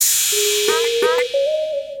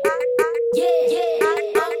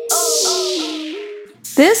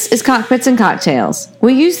This is Cockpits and Cocktails.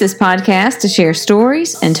 We use this podcast to share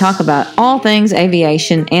stories and talk about all things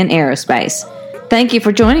aviation and aerospace. Thank you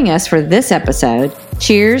for joining us for this episode.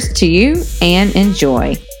 Cheers to you and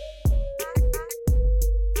enjoy.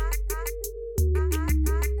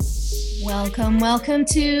 Welcome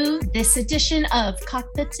to this edition of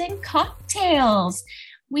Cockpits and Cocktails.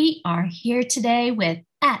 We are here today with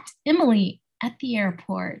Emily at the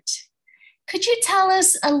airport. Could you tell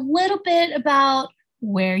us a little bit about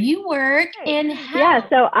where you work and how? Yeah,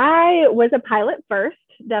 so I was a pilot first,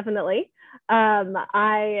 definitely.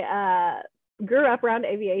 I grew up around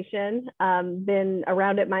aviation, been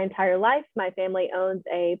around it my entire life. My family owns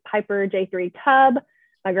a Piper J3 Tub.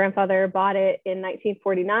 My grandfather bought it in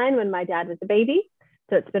 1949 when my dad was a baby.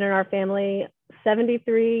 So it's been in our family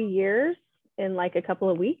 73 years in like a couple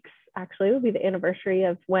of weeks. Actually, it will be the anniversary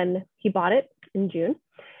of when he bought it in June.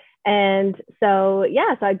 And so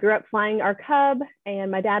I grew up flying our Cub,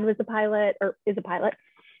 and my dad was a pilot, or is a pilot.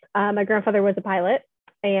 My grandfather was a pilot,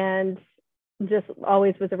 and just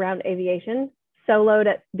always was around aviation. Soloed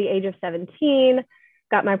at the age of 17,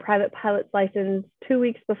 got my private pilot's license 2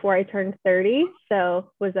 weeks before I turned 30.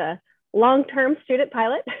 So was a long-term student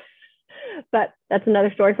pilot, but that's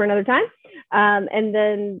another story for another time. And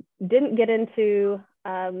then didn't get into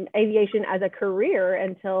aviation as a career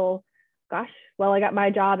until I got my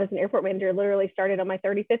job as an airport manager, literally started on my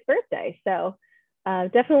 35th birthday. So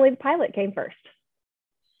definitely the pilot came first.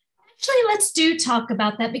 Actually, let's talk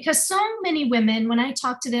about that, because so many women, when I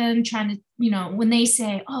talk to them when they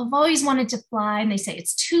say, oh, I've always wanted to fly, and they say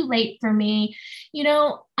it's too late for me,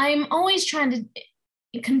 I'm always trying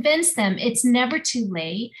to convince them it's never too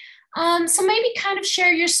late. So maybe kind of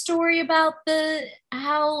share your story about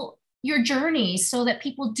how your journey, so that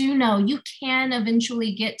people do know you can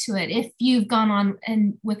eventually get to it if you've gone on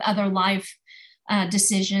and with other life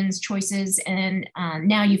decisions, choices, and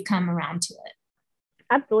now you've come around to it.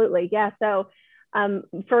 Absolutely. Yeah. So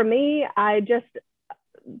for me,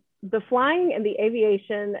 the flying and the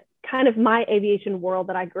aviation, kind of my aviation world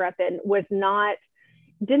that I grew up in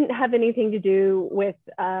didn't have anything to do with,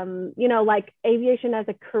 like aviation as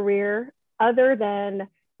a career other than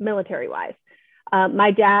military wise.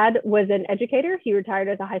 My dad was an educator. He retired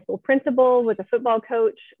as a high school principal, was a football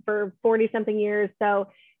coach for 40 something years. So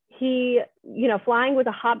flying was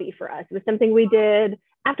a hobby for us. It was something we did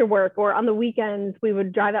after work, or on the weekends. We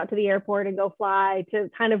would drive out to the airport and go fly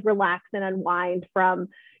to kind of relax and unwind from,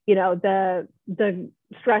 the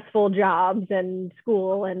stressful jobs and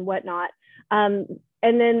school and whatnot. And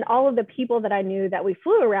then all of the people that I knew that we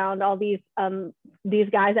flew around, all these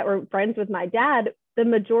guys that were friends with my dad, the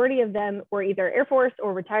majority of them were either Air Force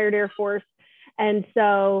or retired Air Force. And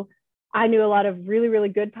so I knew a lot of really, really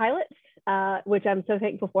good pilots, which I'm so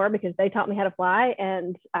thankful for, because they taught me how to fly,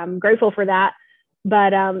 and I'm grateful for that.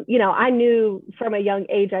 But, I knew from a young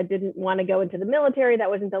age I didn't want to go into the military. That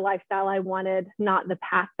wasn't the lifestyle I wanted, not the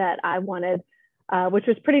path that I wanted, which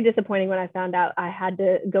was pretty disappointing when I found out I had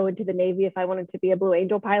to go into the Navy if I wanted to be a Blue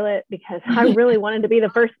Angel pilot, because I really wanted to be the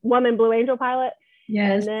first woman Blue Angel pilot.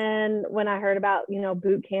 Yes. And then when I heard about,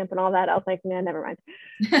 boot camp and all that, I was like, man, never mind.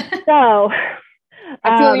 So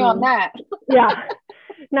I feel you on that. Yeah,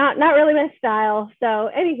 not really my style. So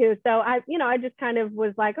anywho, I just kind of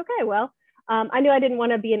was like, okay, well, I knew I didn't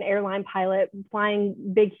want to be an airline pilot,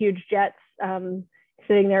 flying big, huge jets,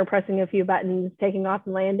 sitting there pressing a few buttons, taking off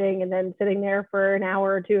and landing, and then sitting there for an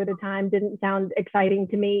hour or two at a time didn't sound exciting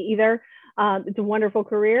to me either. It's a wonderful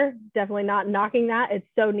career, definitely not knocking that. It's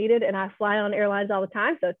so needed, and I fly on airlines all the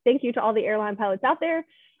time. So thank you to all the airline pilots out there.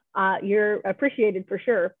 You're appreciated for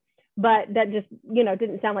sure. But that just,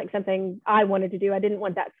 didn't sound like something I wanted to do. I didn't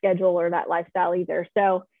want that schedule or that lifestyle either.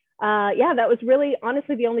 So that was really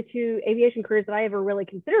honestly the only two aviation careers that I ever really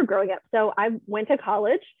considered growing up. So I went to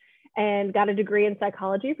college and got a degree in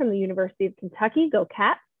psychology from the University of Kentucky, go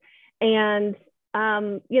Cats, and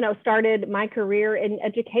started my career in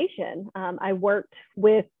education. I worked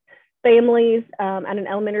with families at an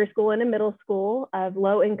elementary school and a middle school of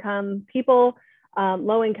low-income people,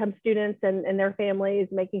 low-income students and their families,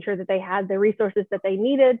 making sure that they had the resources that they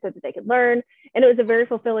needed so that they could learn. And it was a very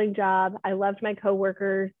fulfilling job. I loved my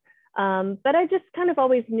coworkers, but I just kind of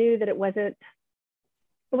always knew that it wasn't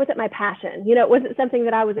my passion. It wasn't something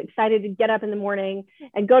that I was excited to get up in the morning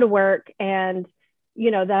and go to work, and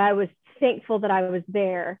that I was thankful that I was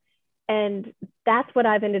there. And that's what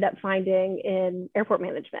I've ended up finding in airport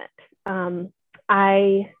management.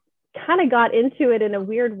 I kind of got into it in a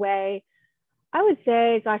weird way. I would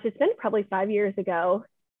say, it's been probably 5 years ago,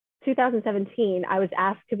 2017, I was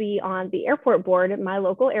asked to be on the airport board at my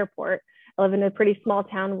local airport. I live in a pretty small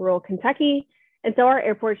town, rural Kentucky. And so our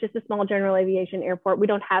airport's just a small general aviation airport. We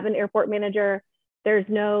don't have an airport manager. There's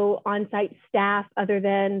no on-site staff other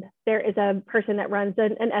than there is a person that runs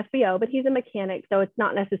an FBO, but he's a mechanic. So it's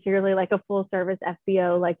not necessarily like a full service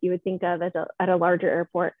FBO like you would think of at a larger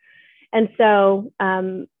airport. And so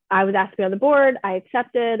I was asked to be on the board. I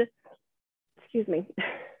accepted, excuse me.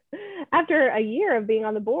 After a year of being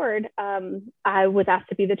on the board, I was asked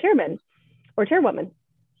to be the chairman or chairwoman.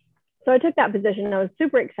 So I took that position. I was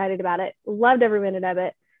super excited about it, loved every minute of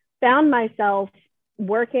it, found myself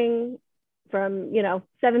working from,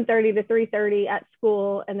 7:30 to 3:30 at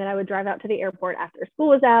school. And then I would drive out to the airport after school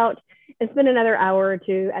was out and spend another hour or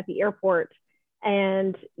two at the airport.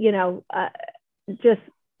 And, just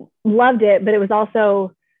loved it. But it was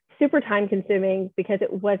also super time consuming because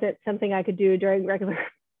it wasn't something I could do during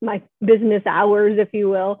my business hours, if you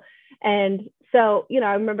will. And so,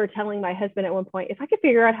 I remember telling my husband at one point, if I could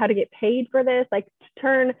figure out how to get paid for this, like to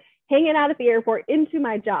turn hanging out at the airport into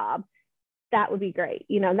my job, that would be great.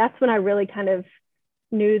 And that's when I really kind of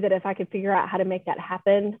knew that if I could figure out how to make that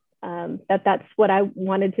happen, that's what I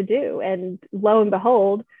wanted to do. And lo and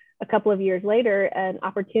behold, a couple of years later, an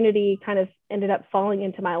opportunity kind of ended up falling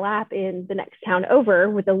into my lap in the next town over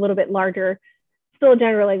with a little bit larger, still a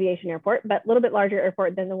general aviation airport, but a little bit larger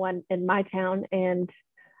airport than the one in my town. And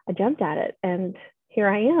I jumped at it. And here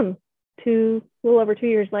I am a little over 2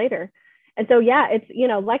 years later. And so, yeah, it's,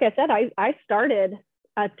 like I said, I started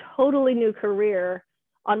a totally new career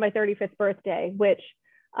on my 35th birthday, which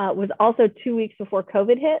was also 2 weeks before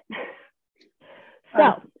COVID hit.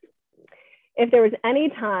 So if there was any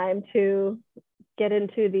time to get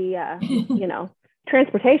into the,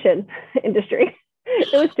 transportation industry,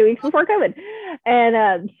 it was 2 weeks before COVID.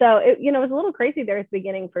 And so, it was a little crazy there at the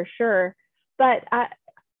beginning for sure. But I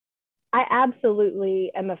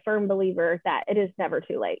absolutely am a firm believer that it is never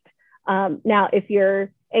too late. Now, if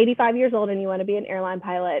you're 85 years old and you want to be an airline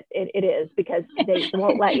pilot, it is, because they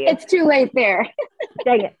won't let you. It's too late there.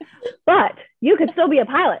 Dang it. But you could still be a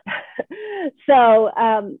pilot. So,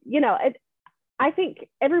 I think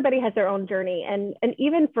everybody has their own journey. And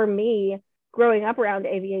even for me, growing up around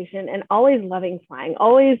aviation and always loving flying,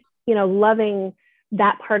 always, loving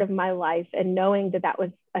that part of my life and knowing that was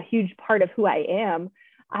a huge part of who I am,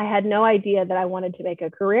 I had no idea that I wanted to make a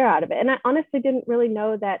career out of it. And I honestly didn't really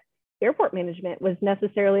know that airport management was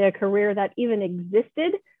necessarily a career that even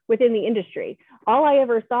existed within the industry. All I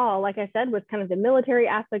ever saw, like I said, was kind of the military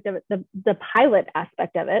aspect of it, the pilot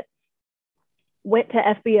aspect of it. Went to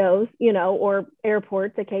FBOs, or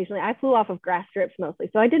airports occasionally. I flew off of grass strips mostly.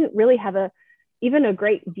 So I didn't really have even a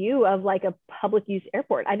great view of like a public use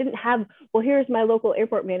airport. I didn't have, well, here's my local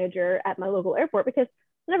airport manager at my local airport, because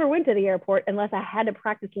I never went to the airport unless I had to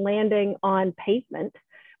practice landing on pavement,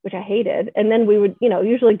 which I hated. And then we would,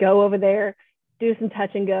 usually go over there, do some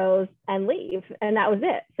touch and goes and leave. And that was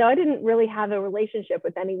it. So I didn't really have a relationship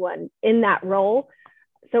with anyone in that role.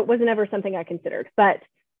 So it wasn't ever something I considered. But,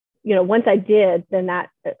 once I did, then that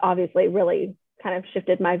obviously really kind of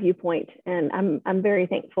shifted my viewpoint. And I'm very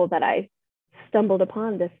thankful that I stumbled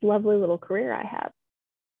upon this lovely little career I have.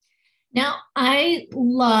 Now, I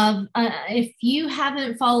love, if you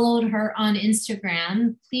haven't followed her on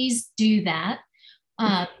Instagram, please do that.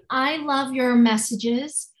 I love your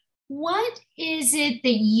messages. What is it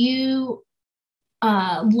that you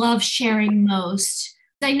love sharing most?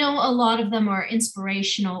 I know a lot of them are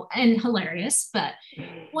inspirational and hilarious, but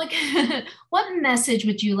what message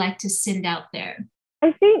would you like to send out there?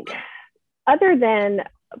 I think other than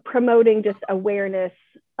promoting just awareness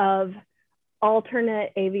of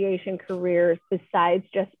alternate aviation careers besides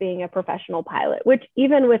just being a professional pilot, which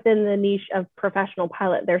even within the niche of professional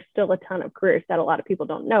pilot, there's still a ton of careers that a lot of people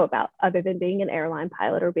don't know about other than being an airline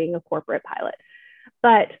pilot or being a corporate pilot.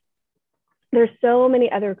 But there's so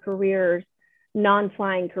many other careers,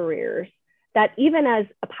 non-flying careers, that even as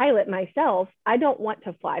a pilot myself, I don't want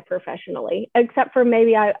to fly professionally, except for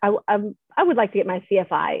maybe I would like to get my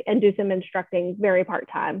CFI and do some instructing very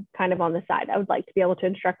part-time kind of on the side. I would like to be able to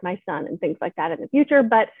instruct my son and things like that in the future.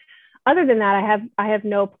 But other than that, I have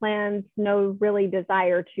no plans, no really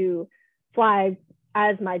desire to fly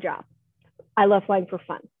as my job. I love flying for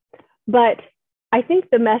fun. But I think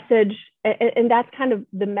the message, and that's kind of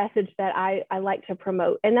the message that I like to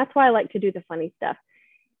promote. And that's why I like to do the funny stuff.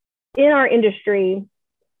 In our industry,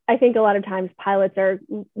 I think a lot of times pilots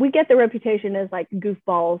we get the reputation as like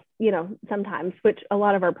goofballs, sometimes, which a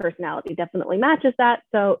lot of our personality definitely matches that.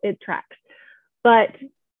 So it tracks. But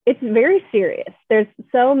it's very serious. There's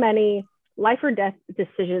so many life or death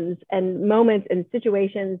decisions and moments and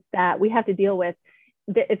situations that we have to deal with.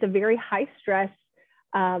 It's a very high stress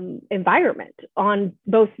environment on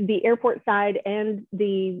both the airport side and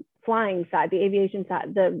the flying side, the aviation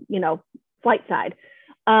side, the, flight side.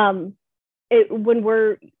 When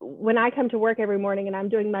I come to work every morning and I'm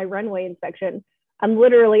doing my runway inspection, I'm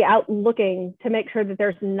literally out looking to make sure that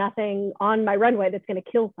there's nothing on my runway that's going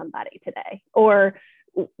to kill somebody today. Or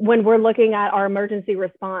when we're looking at our emergency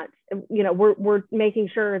response, we're making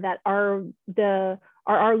sure that our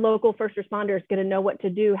local first responder is going to know what to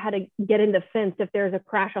do, how to get in the fence if there's a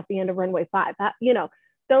crash off the end of runway 5.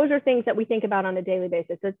 Those are things that we think about on a daily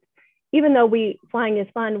basis. Even though flying is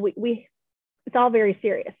fun, it's all very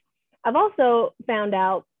serious. I've also found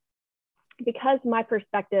out, because my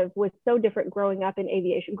perspective was so different growing up in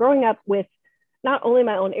aviation, growing up with not only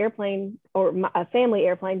my own airplane or a family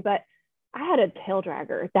airplane, but I had a tail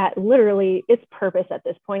dragger that literally its purpose at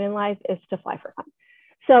this point in life is to fly for fun.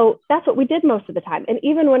 So that's what we did most of the time. And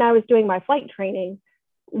even when I was doing my flight training,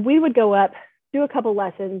 we would go up, do a couple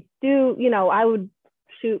lessons, I would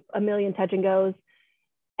shoot a million touch and goes.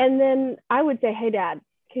 And then I would say, hey, Dad,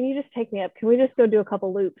 can you just take me up? Can we just go do a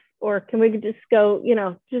couple loops? Or can we just go,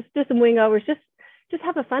 just do some wing overs, just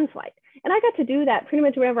have a fun flight? And I got to do that pretty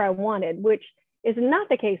much whenever I wanted, which is not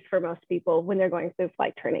the case for most people when they're going through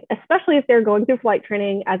flight training, especially if they're going through flight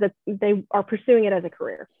training they are pursuing it as a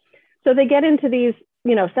career. So they get into these,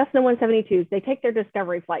 Cessna 172s, they take their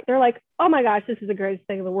discovery flight. They're like, oh my gosh, this is the greatest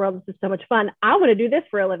thing in the world. This is so much fun. I want to do this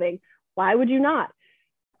for a living. Why would you not?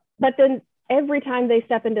 But then every time they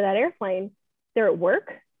step into that airplane, they're at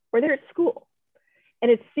work or they're at school, and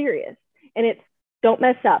it's serious, and it's don't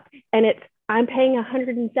mess up, and it's I'm paying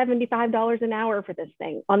 $175 an hour for this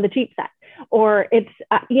thing on the cheap side, or it's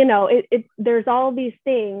there's all these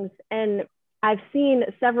things. And I've seen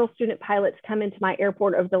several student pilots come into my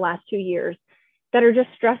airport over the last 2 years that are just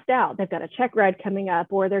stressed out. They've got a check ride coming up,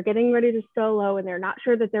 or they're getting ready to solo and they're not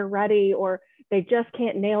sure that they're ready, or they just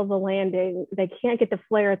can't nail the landing. They can't get the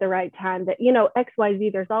flare at the right time, that,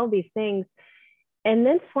 XYZ, there's all these things. And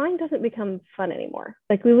then flying doesn't become fun anymore.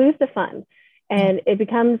 Like, we lose the fun and it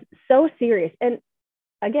becomes so serious. And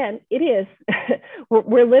again, it is,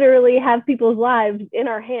 we're literally have people's lives in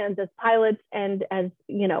our hands as pilots and as,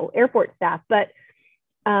 airport staff, but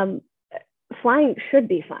flying should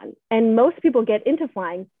be fun. And most people get into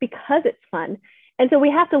flying because it's fun. And so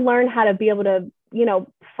we have to learn how to be able to,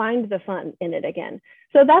 find the fun in it again.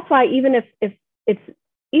 So that's why even if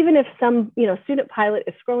some, student pilot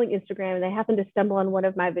is scrolling Instagram and they happen to stumble on one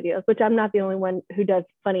of my videos, which I'm not the only one who does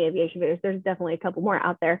funny aviation videos, there's definitely a couple more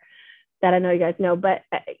out there that I know you guys know, but,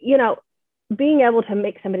 being able to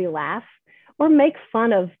make somebody laugh or make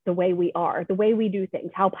fun of the way we are, the way we do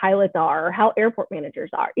things, how pilots are, or how airport managers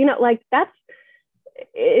are,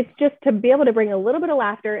 it's just to be able to bring a little bit of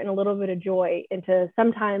laughter and a little bit of joy into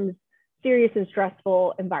sometimes serious and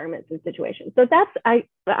stressful environments and situations. So I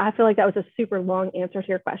feel like that was a super long answer to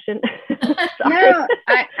your question. No,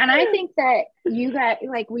 I think that you guys,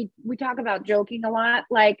 like, we talk about joking a lot.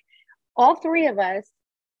 Like, all three of us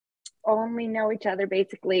only know each other,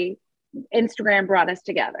 basically. Instagram brought us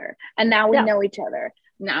together, and now we know each other.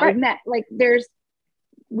 Now we've met. Like,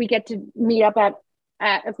 we get to meet up at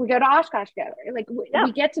if we go to Oshkosh together. Like,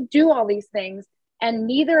 we get to do all these things. And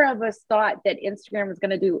neither of us thought that Instagram was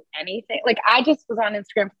going to do anything. Like, I just was on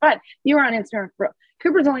Instagram for fun. You were on Instagram for,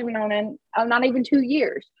 Cooper's only been on not even 2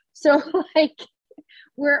 years. So, like,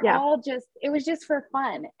 we're all just, it was just for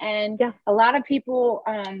fun. And a lot of people,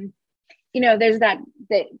 there's that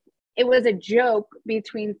it was a joke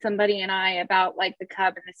between somebody and I about, like, the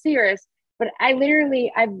Cub and the Cirrus. But I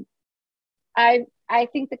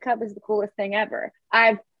think the Cub is the coolest thing ever.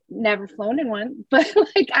 I've never flown in one, but,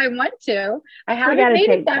 like, I want to. I haven't made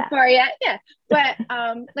it that far yet. Yeah. But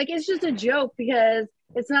like, it's just a joke, because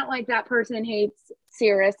it's not like that person hates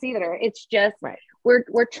Cirrus either. It's just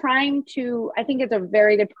we're trying to, I think it's a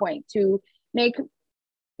very good point, to make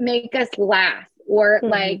us laugh, or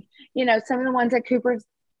like, some of the ones that Cooper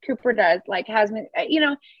does, like, has been,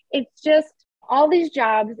 it's just all these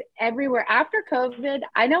jobs everywhere after COVID.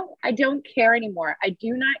 I don't care anymore. I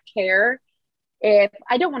do not care if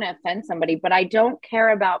I don't want to offend somebody, but I don't care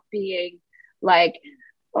about being like,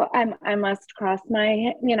 oh, I must cross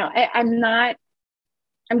my,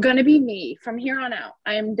 I'm going to be me from here on out.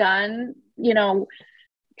 I am done,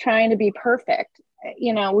 trying to be perfect.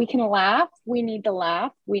 We can laugh. We need to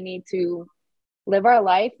laugh. We need to live our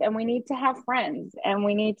life, and we need to have friends, and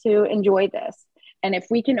we need to enjoy this. And if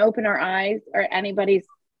we can open our eyes, or anybody's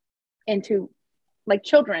into, like,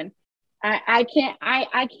 children, I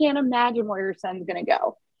can't imagine where your son's going to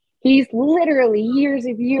go. He's literally years.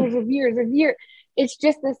 It's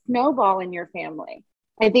just a snowball in your family.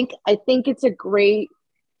 I think it was a great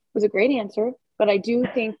answer, but I do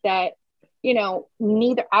think that you know,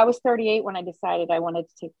 neither, I was 38 when I decided I wanted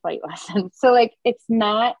to take flight lessons. So like, it's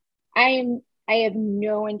not, I have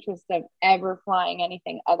no interest of ever flying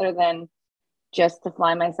anything other than just to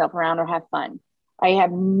fly myself around or have fun. I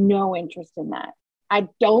have no interest in that. I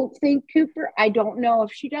don't think Cooper, I don't know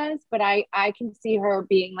if she does, but I can see her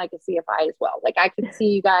being like a CFI as well. Like I could see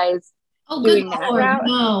you guys Oh, good doing that Lord, route.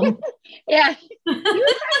 no. Yeah. You have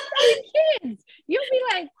 7 kids. You'll be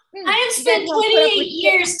like, I have you guys spent won't put up 28 with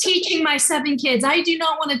years teaching my 7 kids. I do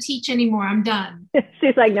not want to teach anymore. I'm done.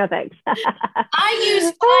 She's like, no, thanks. I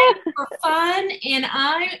use flying for fun, and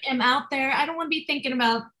I am out there. I don't want to be thinking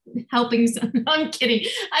about helping. I'm kidding.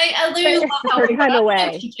 I literally love Her helping, but time I don't away.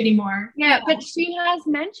 want to teach anymore. Yeah, but she has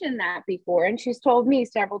mentioned that before, and she's told me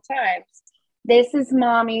several times, this is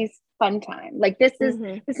mommy's fun time. Like this is,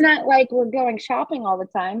 it's not like we're going shopping all the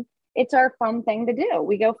time. It's our fun thing to do.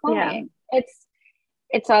 We go flying. Yeah.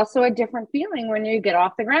 It's also a different feeling when you get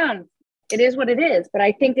off the ground. It is what it is. But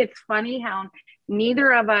I think it's funny how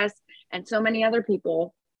neither of us and so many other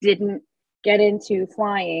people didn't get into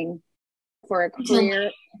flying for a career.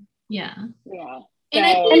 Yeah. Yeah. And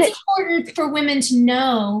I think it's important for women to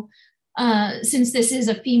know, since this is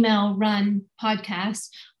a female-run podcast,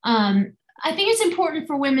 I think it's important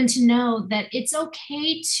for women to know that it's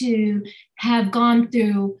okay to have gone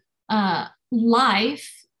through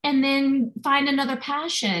life and then find another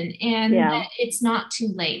passion, and that it's not too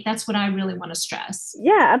late. That's what I really want to stress.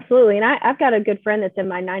 Yeah, absolutely. And I've got a good friend that's in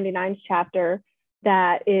my 99s chapter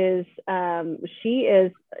that is, she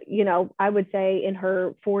is, you know, I would say in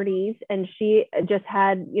her 40s, and she just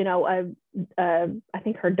had, you know, I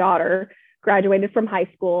think her daughter graduated from high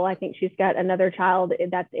school. I think she's got another child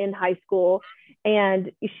that's in high school,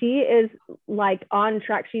 and she is like on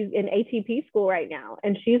track. She's in ATP school right now,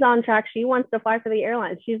 and she's on track. She wants to fly for the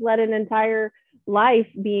airlines. She's led an entire life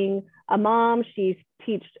being a mom. She's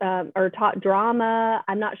taught drama.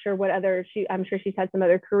 I'm not sure what other, I'm sure she's had some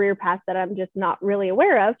other career paths that I'm just not really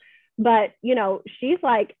aware of. But, you know, she's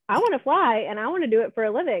like, I want to fly and I want to do it for a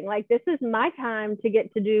living. Like, this is my time to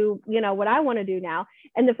get to do, you know, what I want to do now.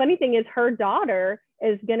 And the funny thing is, her daughter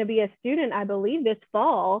is going to be a student, I believe, this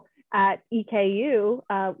fall at EKU,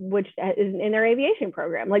 which is in their aviation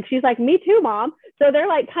program. Like, she's like, me too, mom. So they're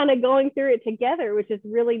like kind of going through it together, which is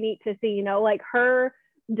really neat to see, you know, like her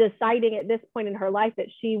deciding at this point in her life that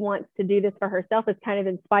she wants to do this for herself has kind of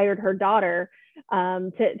inspired her daughter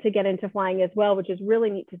to get into flying as well, which is really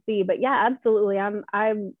neat to see. But yeah, absolutely.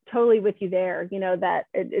 I'm totally with you there. You know, that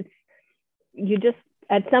it's, you just,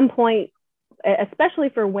 at some point, especially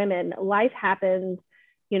for women, life happens,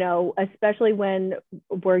 you know, especially when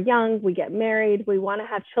we're young, we get married, we want to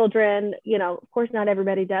have children, you know, of course, not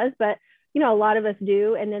everybody does, but you know, a lot of us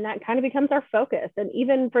do. And then that kind of becomes our focus. And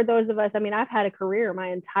even for those of us, I mean, I've had a career my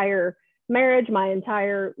entire marriage, my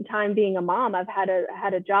entire time being a mom. I've had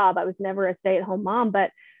a job. I was never a stay-at-home mom,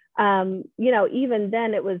 but you know, even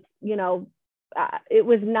then it was, you know, it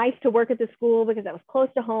was nice to work at the school because I was close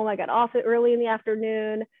to home. I got off early in the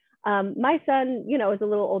afternoon. My son, you know, is a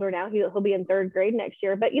little older now. He'll be in 3rd grade next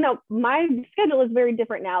year. But, you know, my schedule is very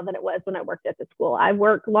different now than it was when I worked at the school. I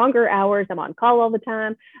work longer hours. I'm on call all the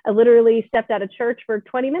time. I literally stepped out of church for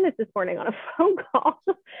 20 minutes this morning on a phone call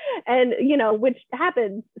and, you know, which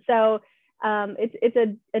happens. So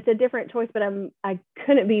it's a different choice, but I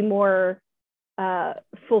couldn't be more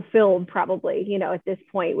fulfilled probably, you know, at this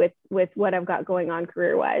point with what I've got going on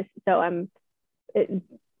career-wise. So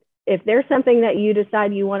if there's something that you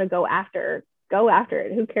decide you want to go after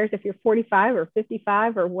it. Who cares if you're 45 or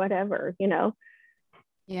 55 or whatever, you know?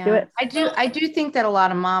 Yeah, do it. I do think that a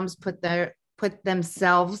lot of moms put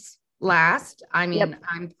themselves last. I mean,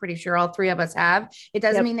 I'm pretty sure all 3 of us have. It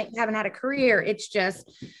doesn't mean that you haven't had a career. It's just,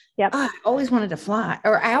 I always wanted to fly,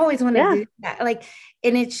 or I always wanted to do that. Like,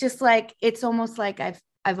 and it's just like, it's almost like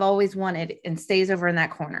I've always wanted, and stays over in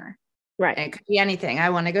that corner. Right. And it could be anything.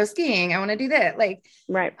 I want to go skiing. I want to do that. Like,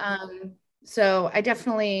 right. So I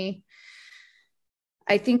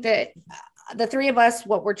think that the 3 of us,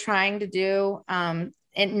 what we're trying to do, and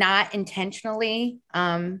not intentionally,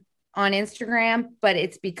 on Instagram, but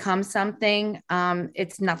it's become something,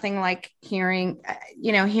 it's nothing like hearing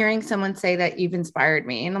someone say that you've inspired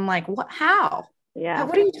me. And I'm like, what, how? Yeah.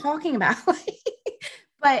 What are you talking about?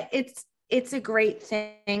 But it's a great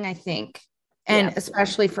thing, I think. And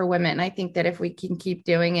especially for women, I think that if we can keep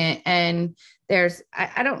doing it, and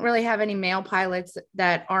I don't really have any male pilots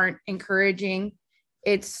that aren't encouraging.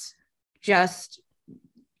 It's just,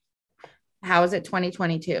 how is it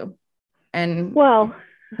 2022? And well,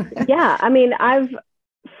 yeah, I mean,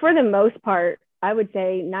 for the most part, I would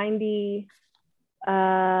say 98%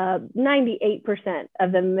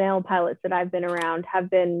 of the male pilots that I've been around have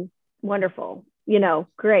been wonderful,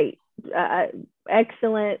 great,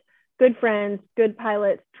 excellent, good friends, good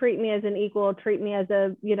pilots, treat me as an equal, treat me as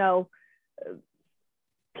a,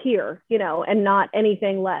 peer, and not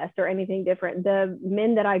anything less or anything different. The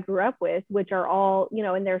men that I grew up with, which are all,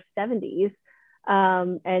 in their 70s,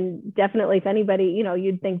 and definitely if anybody,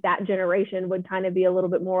 you'd think that generation would kind of be a little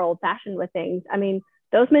bit more old fashioned with things. I mean,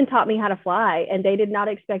 those men taught me how to fly, and they did not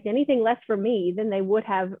expect anything less from me than they would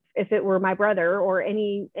have if it were my brother or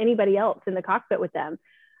anybody else in the cockpit with them,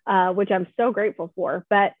 which I'm so grateful for.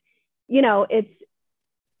 But,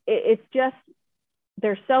 it's just,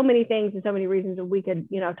 there's so many things and so many reasons that we could,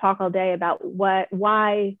 talk all day about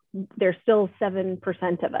why there's still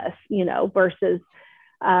 7% of us, versus,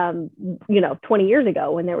 20 years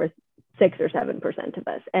ago when there was 6 or 7% of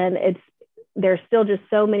us. And there's still just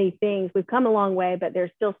so many things. We've come a long way, but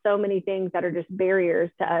there's still so many things that are just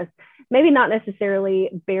barriers to us. Maybe not necessarily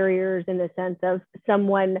barriers in the sense of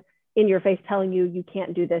someone in your face telling you, you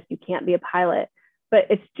can't do this, you can't be a pilot, but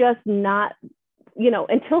it's just not,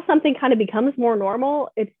 until something kind of becomes more normal,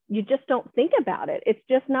 you just don't think about it. It's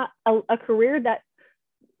just not a career that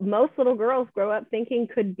most little girls grow up thinking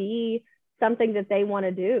could be something that they want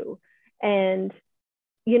to do. And,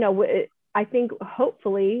 I think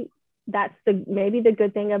hopefully that's maybe the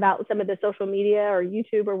good thing about some of the social media or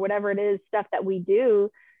YouTube or whatever it is stuff that we do,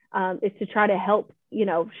 is to try to help,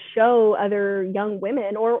 show other young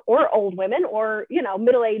women or old women or,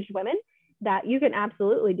 middle-aged women that you can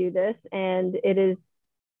absolutely do this. And it is,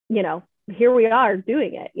 here we are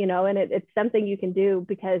doing it, and it's something you can do,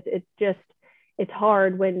 because it's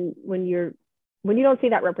hard when you don't see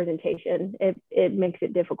that representation. It makes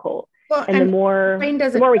it difficult. Well, and the more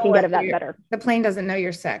we can get of that, better. The plane doesn't know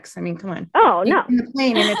your sex. I mean, come on. Oh, no. In the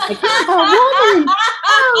plane, and it's like, oh, woman.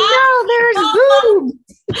 Oh, no, there's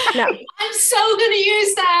boobs. No. I'm so going to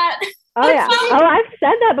use that. Oh, yeah. Oh, I've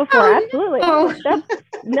said that before. Absolutely.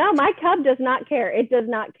 No, my Cub does not care. It does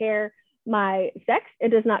not care my sex. It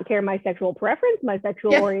does not care my sexual preference, my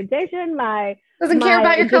sexual orientation, doesn't care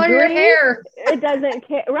about your color of your hair. It doesn't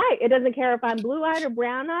care. Right. It doesn't care if I'm blue-eyed or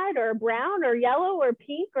brown-eyed or brown or yellow or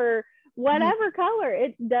pink or whatever color.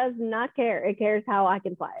 It does not care. It cares how I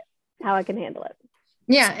can fly it, how I can handle it.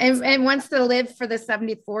 Yeah. And wants to live for the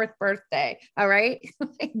 74th birthday. All right.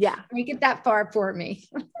 Yeah. Make it that far for me.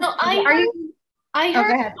 No, I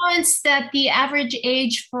heard once that the average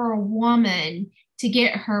age for a woman to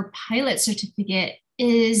get her pilot certificate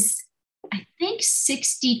is, I think,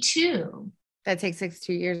 62. That takes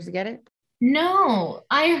 62 years to get it? No,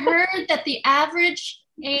 I heard that the average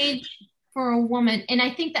age for a woman, and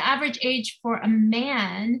I think the average age for a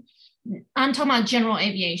man, I'm talking about general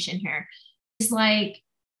aviation here, is like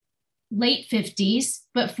late 50s,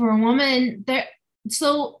 but for a woman,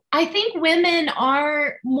 so I think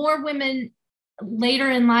more women later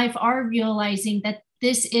in life are realizing that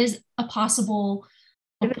this is a possible.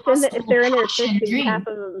 If they're in their 60s, half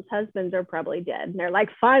of them's husbands are probably dead, and they're like,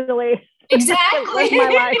 finally, exactly, my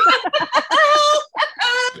life.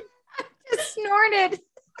 Just snorted.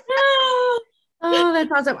 Oh,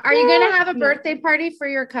 that's awesome. Are you going to have a birthday party for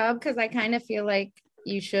your Cub? Because I kind of feel like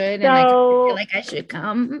you should, and I feel like I should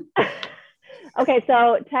come. Okay,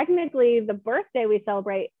 so technically the birthday we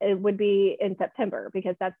celebrate, it would be in September,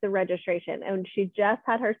 because that's the registration, and she just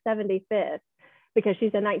had her 75th, because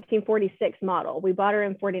she's a 1946 model. We bought her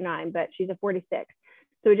in 49, but she's a 46.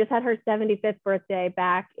 So we just had her 75th birthday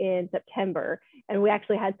back in September, and we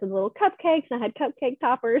actually had some little cupcakes, and I had cupcake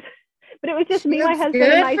toppers. But it was just me, my husband,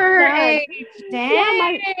 and my son.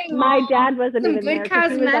 Yeah, my dad wasn't even there. Good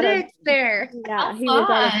cosmetics there. Yeah, he was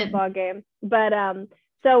at a football game. But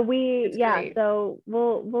so so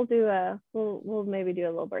we'll maybe do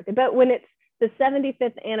a little birthday. But when it's the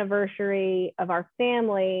 75th anniversary of our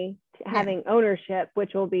family having ownership,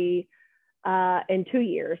 which will be in 2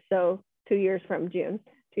 years, so 2 years from June.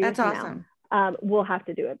 That's awesome. Now, we'll have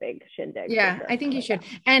to do a big shindig. Yeah, I think you should.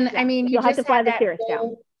 And I mean, you'll have to fly the Cirrus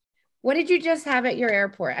down. What did you just have at your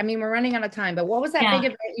airport? I mean, we're running out of time, but what was that big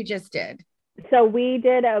event you just did? So we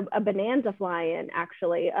did a bonanza fly-in,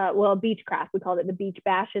 actually. A Beechcraft. We called it the Beach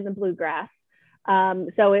Bash in the Bluegrass.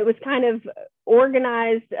 So it was kind of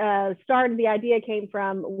organized. The idea came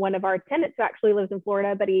from one of our tenants who actually lives in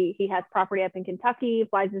Florida, but he has property up in Kentucky,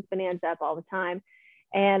 flies his bonanza up all the time.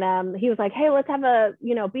 And he was like, hey, let's have a,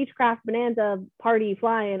 Beechcraft bonanza party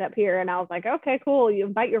flying up here. And I was like, okay, cool. You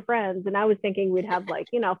invite your friends. And I was thinking we'd have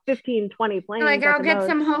 15, 20 planes. Like, I'll get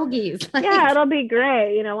some hoagies. Yeah, it'll be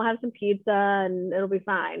great. We'll have some pizza and it'll be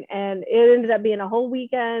fine. And it ended up being a whole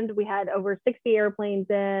weekend. We had over 60 airplanes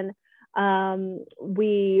in.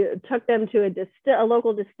 We took them to a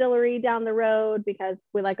local distillery down the road because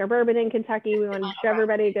we like our bourbon in Kentucky. We wanted to show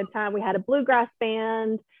everybody a good time. We had a bluegrass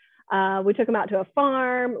band. We took them out to a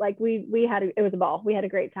farm. Like it was a ball. We had a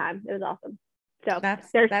great time. It was awesome. So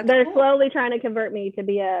they're cool. Slowly trying to convert me to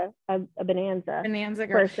be a Bonanza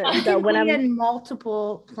girl. Person. So when I'm in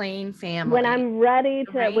multiple plain family, when I'm ready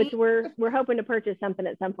to, right? Which we're hoping to purchase something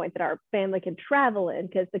at some point that our family can travel in,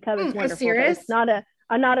 because the Cub is wonderful. It's not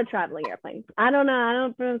a traveling airplane. I don't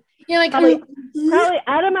know. You're like probably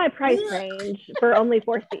out of my price range for only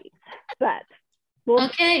 4 seats, but.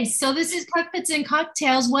 Okay, so this is Cockpits and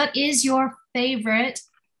Cocktails. What is your favorite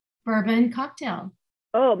bourbon cocktail?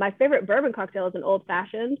 Oh, my favorite bourbon cocktail is an old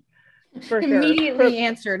fashioned. For sure. Immediately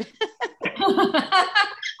answered.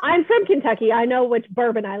 I'm from Kentucky. I know which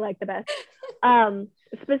bourbon I like the best.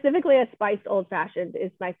 Specifically, a spiced old fashioned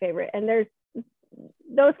is my favorite, and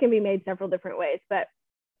those can be made several different ways. But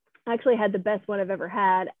I actually had the best one I've ever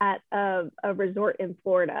had at a resort in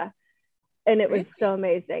Florida. And it was so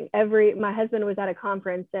amazing. My husband was at a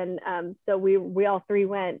conference, and so we all three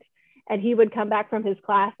went, and he would come back from his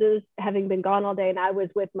classes, having been gone all day, and I was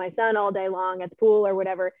with my son all day long at the pool or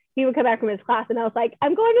whatever. He would come back from his class, and I was like,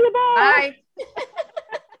 I'm going to the bar. Bye.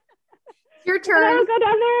 Your turn. And I would go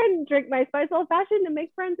down there and drink my spiced old fashioned and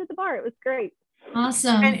make friends at the bar. It was great.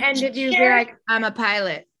 Awesome. And did you be like, I'm a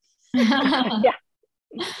pilot? Yeah.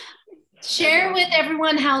 Share with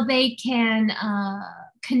everyone how they can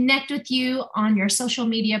connect with you on your social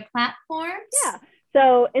media platforms. Yeah.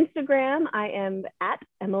 So Instagram, I am at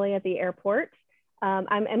Emily at the Airport.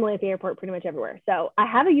 I'm Emily at the Airport pretty much everywhere. So I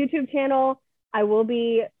have a YouTube channel. I will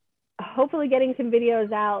be hopefully getting some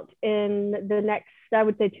videos out in the next, I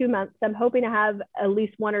would say, 2 months. I'm hoping to have at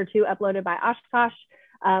least 1 or 2 uploaded by Oshkosh.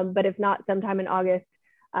 But if not, sometime in August.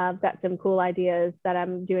 I've got some cool ideas that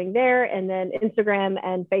I'm doing there. And then Instagram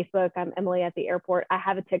and Facebook, I'm Emily at the Airport. I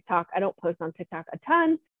have a TikTok. I don't post on TikTok a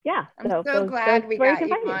ton. Yeah. I'm so glad we got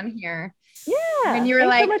you on here. Yeah. When you were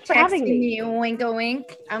like texting me, wink a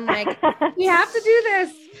wink, I'm like, we have to do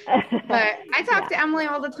this. But I talk to Emily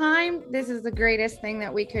all the time. This is the greatest thing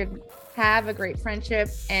that we could have, a great friendship.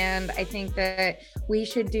 And I think that we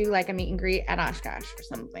should do like a meet and greet at Oshkosh or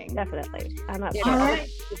something. Definitely. I'm up. All right.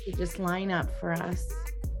 This would just line up for us.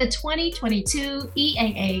 The 2022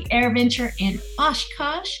 EAA AirVenture in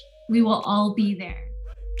Oshkosh. We will all be there.